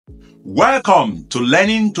Welcome to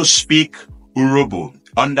Learning to Speak Urhobo,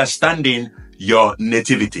 Understanding Your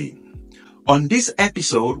Nativity. On this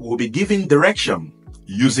episode, we'll be giving direction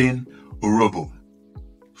using Urhobo.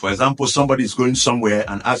 For example, somebody is going somewhere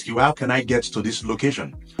and asks you, how can I get to this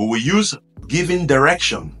location? We will use giving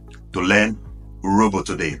direction to learn Urhobo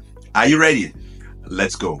today. Are you ready?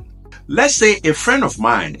 Let's go. Let's say a friend of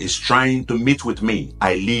mine is trying to meet with me.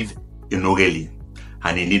 I live in Ogeli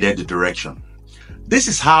and he needed the direction. This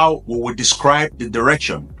is how we will describe the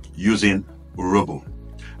direction using Urhobo.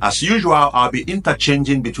 As usual, I'll be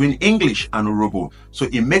interchanging between English and Urhobo, so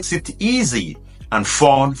it makes it easy and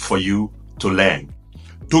fun for you to learn.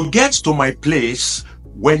 To get to my place,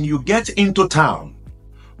 when you get into town,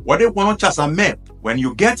 what they want as a map, when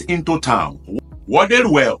you get into town,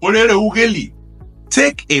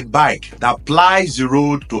 take a bike that plies the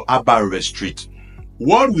road to Abarwe Street.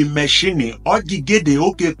 What we machine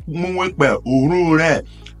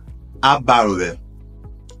Abarwe.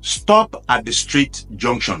 Stop at the street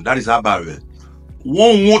junction. That is Abarwe.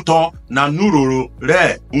 One motor na nuroro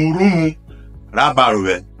re urumu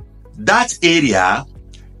Abarwe. That area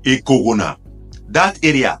Ekogona. That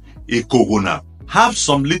area Ekogona. Have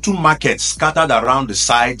some little markets scattered around the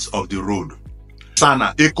sides of the road.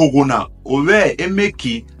 Sana Ekogona. Owe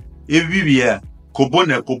emeki evivie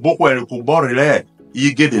kobone kobokwere koborele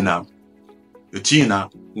yigedena. Etina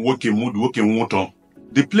woke mood woke motor.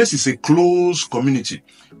 The place is a close community.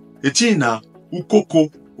 Etina ukoko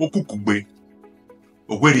okukugbe.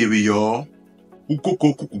 Ogwerewe yo ukoko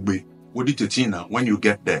okukugbe. What did Etina when you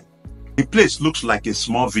get there? The place looks like a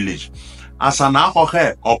small village. Asana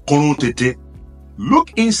hohe okonotete.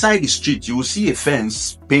 Look inside the street, you will see a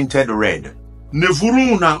fence painted red.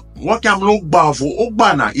 Nevuruna wakamlo bavo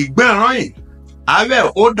ogbana igberan. Ave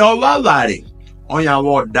odawa vare. Onya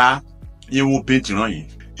woda you will paint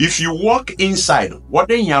it. If you walk inside, what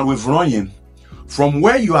then you are with running from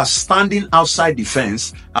where you are standing outside the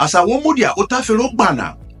fence, as a womudia otafelo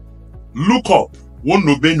bana, look up, one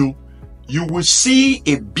nobenu, you will see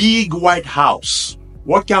a big white house.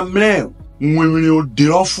 What can mean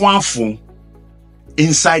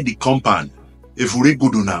inside the compound? If we go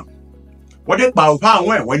do now, what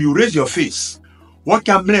when you raise your face, what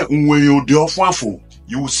can mean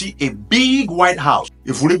you will see a big white house.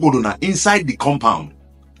 If we go do now inside the compound.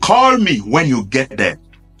 Call me when you get there.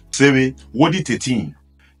 Say, what did it mean?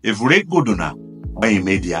 If we go do now,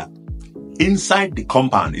 media, inside the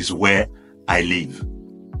compound is where I live.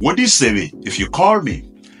 What is say? If you call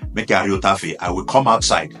me, make a riotafe, I will come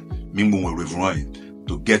outside. Mimbu will run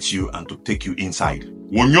to get you and to take you inside.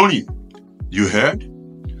 Wonyoni, you heard?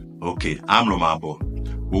 Okay, I'm Romabo.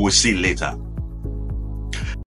 We will see you later.